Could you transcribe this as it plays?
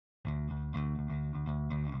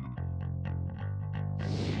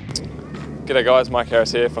G'day guys, Mike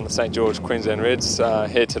Harris here from the St. George Queensland Reds.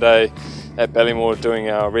 Here today at Ballymore doing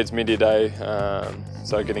our Reds Media Day.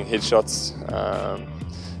 So getting headshots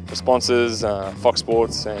for sponsors, Fox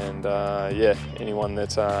Sports, and yeah, anyone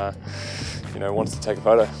that wants to take a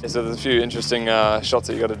photo. So there's a few interesting shots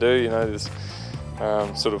that you got to do. There's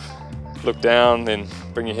sort of look down, then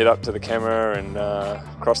bring your head up to the camera, and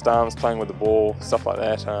crossed arms, playing with the ball, stuff like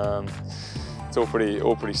that. It's all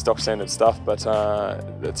pretty stock standard stuff, but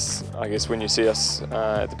it's, I guess, when you see us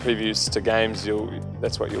at the previews to games,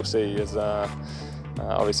 that's what you'll see is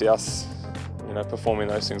obviously us, performing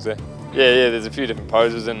those things there. Yeah, there's a few different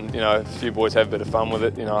poses, and a few boys have a bit of fun with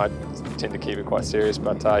it. I tend to keep it quite serious,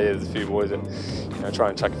 but yeah, there's a few boys that try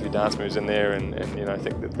and chuck a few dance moves in there, and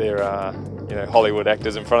think that they're Hollywood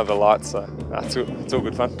actors in front of the lights. So it's all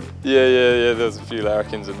good fun. Yeah. There's a few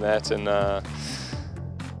larrikins in that, and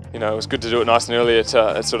it was good to do it nice and early at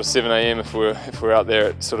sort of 7 AM if we're out there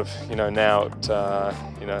at sort of now at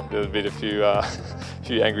there's been a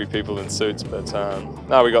few angry people in suits, but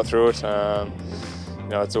no, we got through it.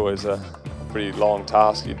 It's always a pretty long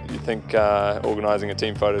task. You think organising a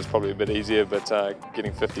team photo is probably a bit easier, but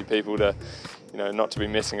getting 50 people to not to be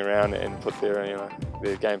messing around and put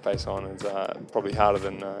their game face on is probably harder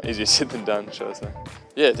than easier said than done, should I say.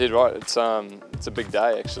 Yeah, it did right. It's a big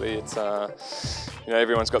day actually. It's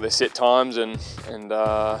everyone's got their set times, and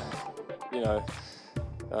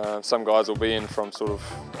some guys will be in from sort of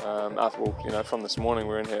from this morning.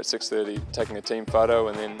 We're in here at 6:30 taking a team photo,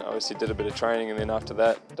 and then obviously did a bit of training, and then after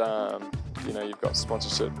that you've got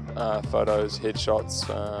sponsorship photos, headshots,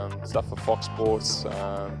 stuff for Fox Sports,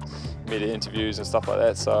 media interviews and stuff like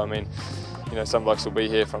that. So I mean, some blokes will be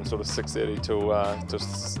here from sort of 6:30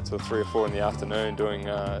 till 3 or 4 in the afternoon doing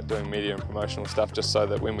media and promotional stuff, just so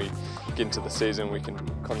that when we get into the season we can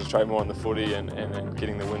concentrate more on the footy and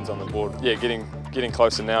getting the wins on the board. Yeah, getting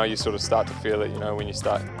closer now, you sort of start to feel it. When you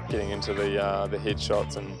start getting into the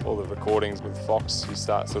headshots and all the recordings with Fox, you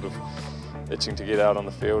start sort of itching to get out on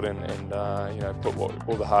the field and put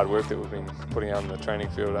all the hard work that we've been putting out in the training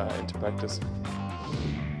field into practice.